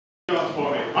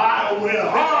For me. I will.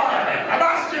 Hard!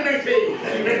 Obstinity!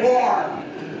 Be warned!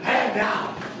 And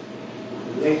now,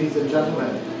 ladies and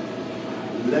gentlemen,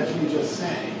 let me just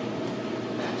say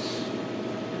that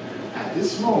at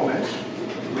this moment,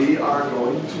 we are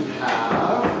going to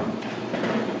have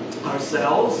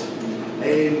ourselves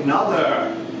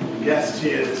another guest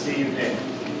here this evening.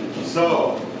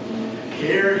 So,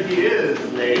 here he is,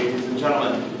 ladies and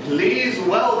gentlemen. Please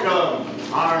welcome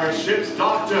our ship's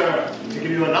doctor to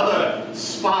give you another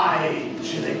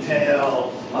spy-chilling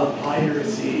tale of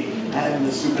piracy and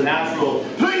the supernatural.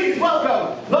 Please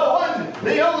welcome the one,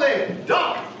 the only,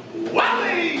 Doc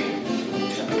Wally!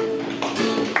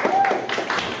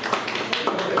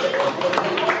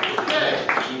 Okay.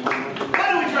 Why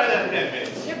don't we try that again,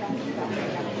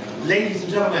 Miss? Ladies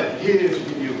and gentlemen, here to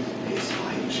give you a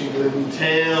spy-chilling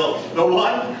tale, the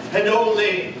one and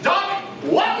only Doc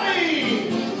Wally!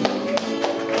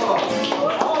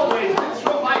 Always,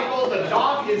 Mr. Michael, the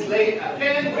dog is late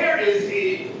again. Where is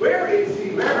he? Where is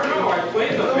he? Where are you? I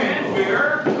played the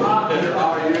fanfare. Where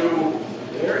are you?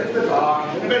 Where is the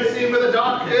dog? Anybody see where the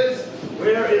dog is?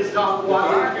 Where is Doc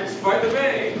Watley? It's by the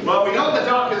bay. Well, we know the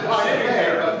dog is by the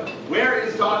bay, but where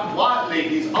is Doc Watley?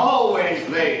 He's always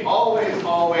late. Always,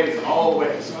 always,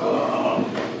 always. I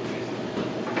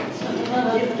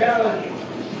keep telling you,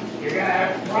 you're going to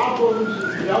have problems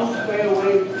if you don't stay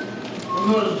away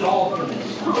from those dolphins.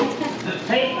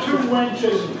 Take 2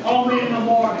 winches and call me in the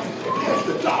morning. Where's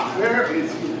the doc? Where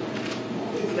is he?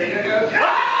 He's late again.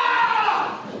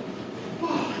 Ah!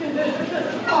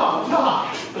 Oh,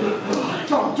 Doc!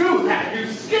 Don't do that! You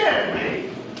scared me!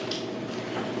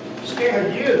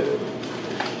 Scared you?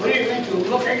 What do you think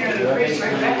looking at a face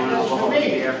like that does for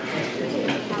me?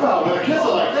 Well, with a kiss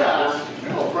like that,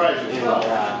 you'll prize yourself.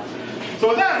 So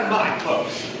with that in mind,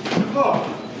 folks,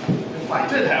 if I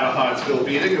did have a heart still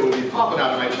beating, it would be popping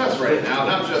out of my chest right now,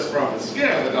 not just from the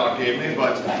scare the dog gave me,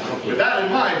 but with that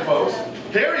in mind, folks,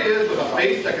 here he is with a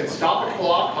face that can stop a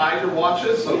clock, hide your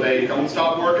watches so they don't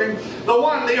stop working. The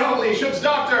one, the only ship's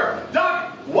doctor,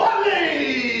 Doc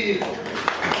Wally!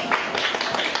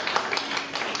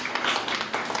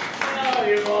 Well,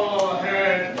 you've all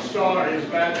heard stories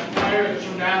about pirates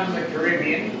from down in the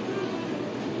Caribbean.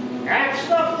 That's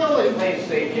not the only place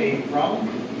they came from.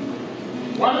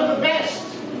 One of the best,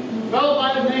 a fellow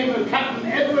by the name of Captain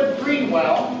Edward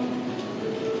Greenwell,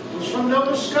 was from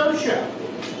Nova Scotia.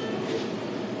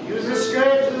 He was a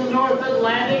scourge of the North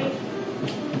Atlantic.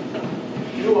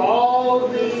 He knew all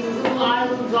of the little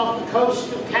islands off the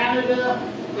coast of Canada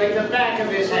like the back of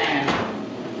his hand.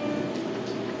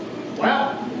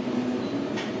 Well,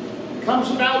 it comes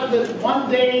about that one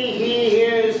day he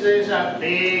hears there's a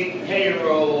big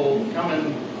payroll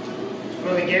coming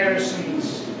for the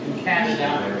garrisons in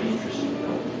Canada.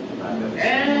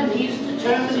 And he's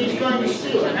determined he's going to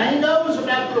steal it. Now he knows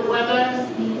about the weather,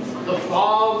 the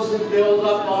fogs that build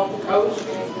up off the coast,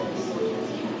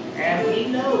 and he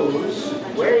knows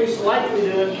where he's likely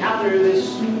to encounter this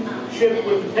ship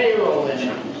with the payroll in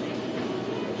it.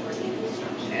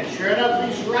 And sure enough,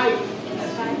 he's right.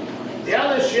 The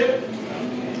other ship,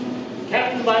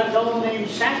 captained by a fellow named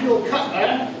Samuel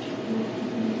Cutler,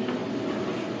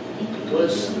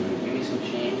 was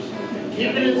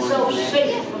keeping itself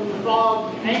safe from the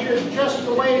fog, anchored just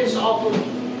a ways off of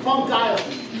Funk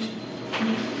Island.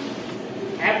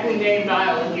 Aptly named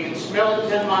island, you can smell it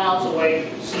 10 miles away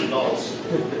from seagulls.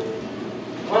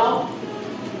 Well,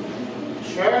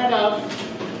 sure enough,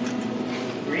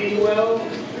 Greenwell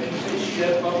brings his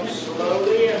ship up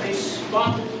slowly and they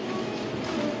spot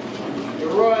the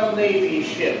Royal Navy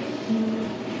ship.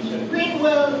 So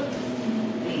Greenwell,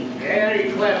 being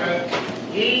very clever,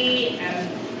 he and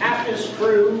half his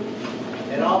crew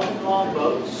head off in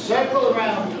longboats, circle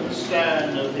around to the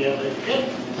stern of the other ship,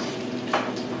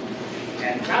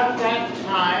 and about that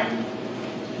time,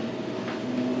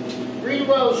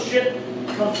 Greenwell's ship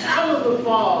comes out of the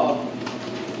fog,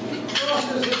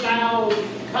 crosses the bow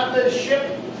of Cutler's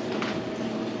ship,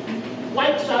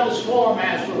 wipes out his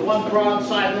foremast with one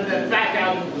broadside, and then back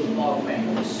out into the fog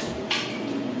banks.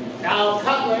 Now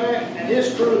Cutler and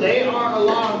his crew, they are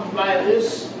alarmed by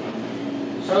this,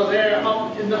 so they're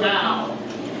up in the bow,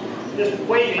 just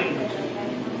waiting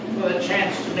for the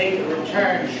chance to make a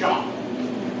return shot.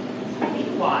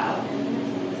 Meanwhile,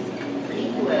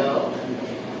 Greenwell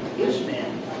and his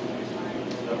men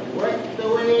have worked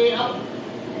their way up,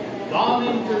 gone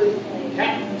into the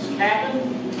captain's cabin,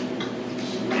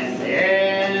 and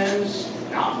there's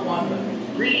not one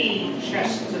but 3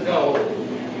 chests of gold.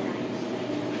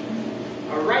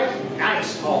 A right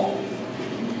nice haul.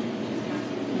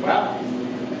 Well,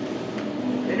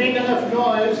 they make enough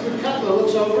noise, the Cutler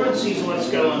looks over and sees what's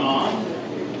going on.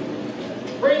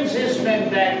 men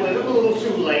back with him a little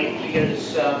too late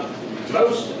because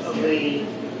most of the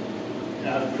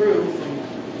crew from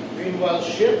Greenwell's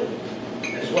ship,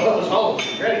 as well as all of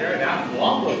the treasure, are down in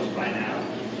longboats by now.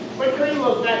 But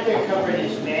Greenwell's back there covering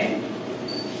his men,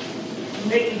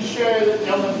 making sure that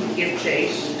no one can give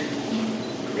chase.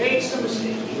 Makes a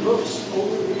mistake. He looks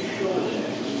over his shoulder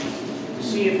to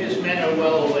see if his men are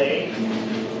well away.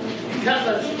 And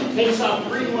Cutler takes off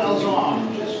Greenwell's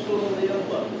arm just below the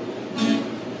elbow.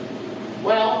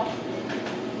 Well,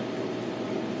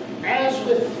 as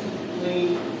with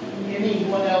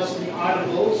anyone else in the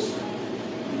articles,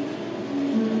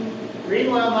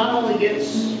 Greenwell not only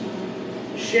gets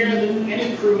the share that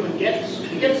any crewman gets,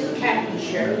 he gets the captain's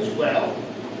share as well.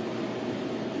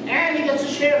 And he gets a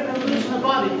share from losing a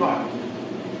body part.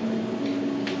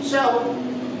 So,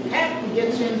 the captain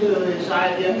gets into his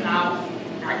idea, now,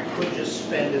 I could just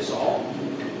spend this all,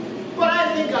 but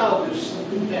I think I'll do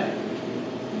something better.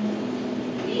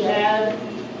 He had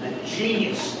a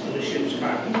genius of a ship's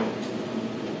carpenter.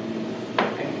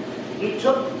 And he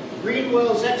took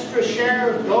Greenwell's extra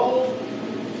share of gold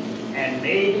and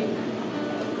made a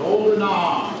golden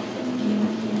arm.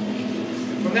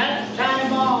 From that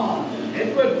time on,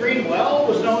 Edward Greenwell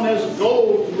was known as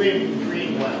Gold-Limbed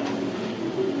Greenwell.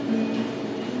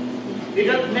 He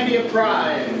took many a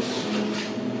prize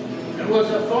and was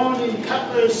a thorn in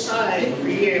Cutler's side for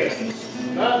years.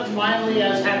 But finally,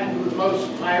 as happened with most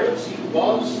pirates, he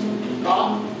was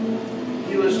caught,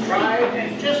 he was tried,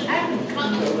 and just happened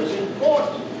Cutler was in port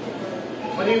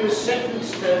when he was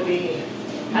sentenced to be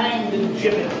hanged and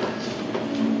gibbeted.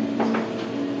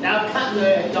 Now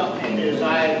Cutler had got into his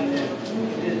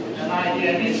an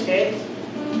idea in his head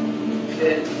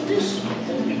that this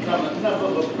had become enough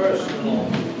of a personal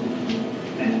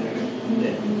matter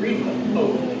that Greenwell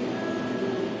owed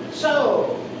him.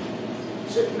 So,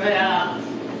 sitting there,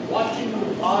 watching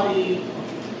the body,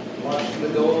 watching the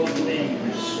gold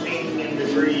wings swing in the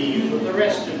breeze with the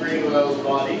rest of Greenwell's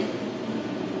body,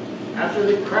 after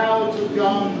the crowds have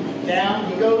gone down,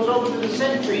 he goes over to the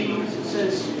sentries and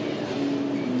says,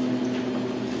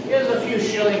 here's a few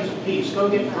shillings apiece, go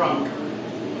get drunk.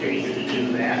 Dare you to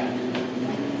do that.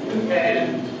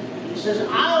 And he says,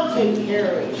 I'll take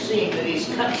care of seeing that he's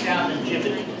cut down and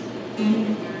gibbeted.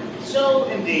 So,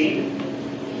 indeed,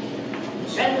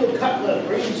 Samuel Cutler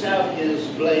brings out his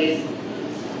blade,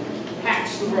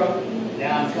 hacks the rope,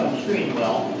 down comes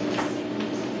Greenwell.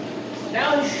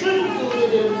 Now he should have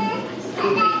delivered him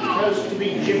to be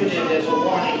gibbeted as a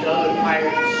warning to other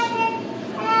pirates.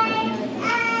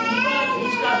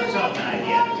 He's got his own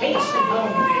idea. Takes him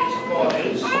home to his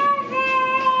quarters,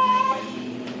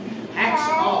 hacks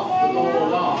off the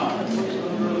gold arm, and puts it in the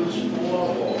bruised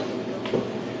floorboard.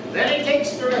 Then he takes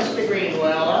the rest of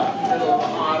Greenwell up in the middle of the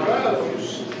harbor, a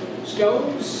few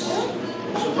stones,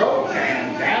 some rope,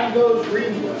 and down goes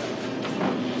Greenwell,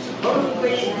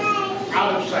 supposedly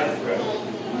out of sight forever.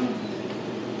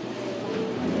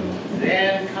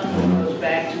 Then Cutler goes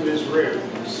back to his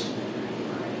rooms.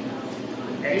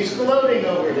 And he's gloating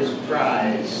over his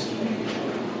prize.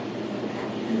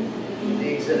 He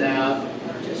digs it out.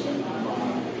 Just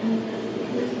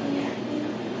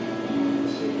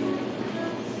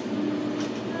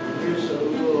here's a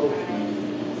little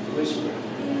whisper.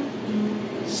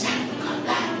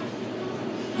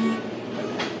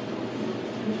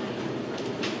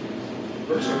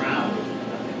 Looks around.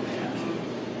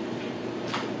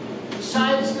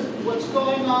 Decides that what's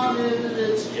going on is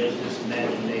it's just his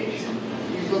imagination.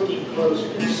 He's looking closer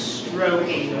and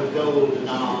stroking the golden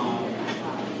arm.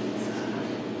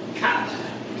 Cut!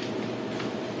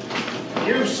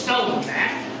 You've stolen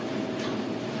that.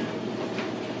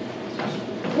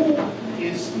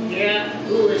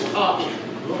 Who is talking?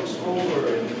 Looks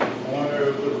over in the corner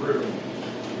of the room.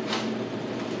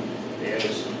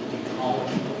 There's calm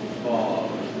fog.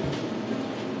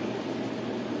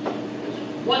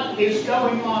 What is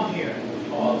going on here? The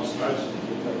fog starts to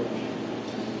develop.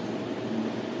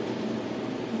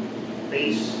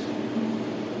 Face,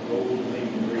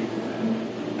 gold-limbed Greenwell.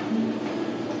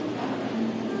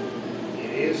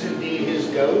 It is indeed his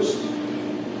ghost.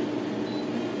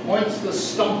 Points the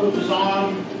stump of his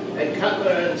arm at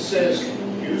Cutler and says,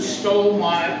 you stole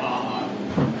my arm.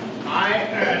 I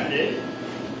earned it.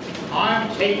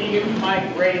 I'm taking it to my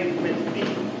grave with me.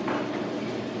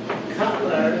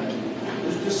 Cutler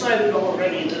has decided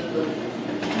already that the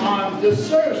arm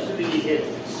deserves to be his.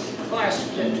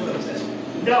 Clasps it to him and says,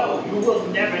 no, you will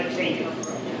never take it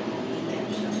from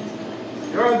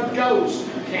me. You're a ghost.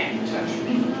 You can't touch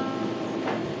me.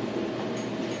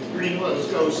 Greenwell's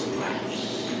ghost laughs.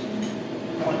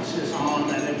 Points his arm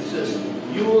and it says,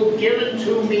 you will give it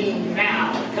to me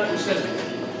now. Cutler says,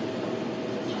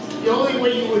 The only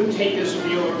way you would take this would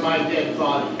be over my dead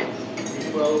body.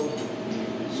 Well,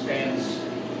 stands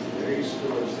very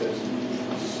still and says,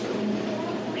 so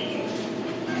be it.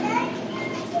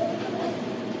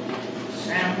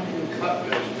 Salmon and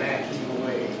Cutler's backing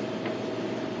away,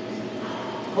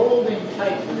 holding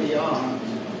tight to the arms.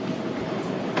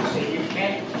 Say, you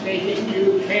can't take it,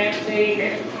 you can't take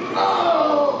it.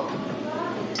 Oh!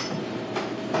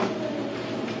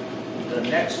 The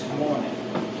next morning,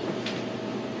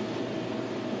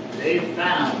 they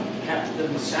found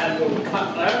Captain Samuel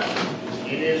Cutler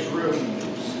in his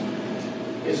rooms,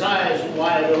 his eyes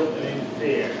wide open in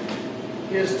fear,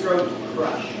 his throat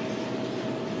crushed,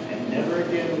 and never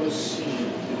again was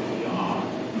seen beyond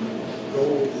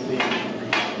gold-leaf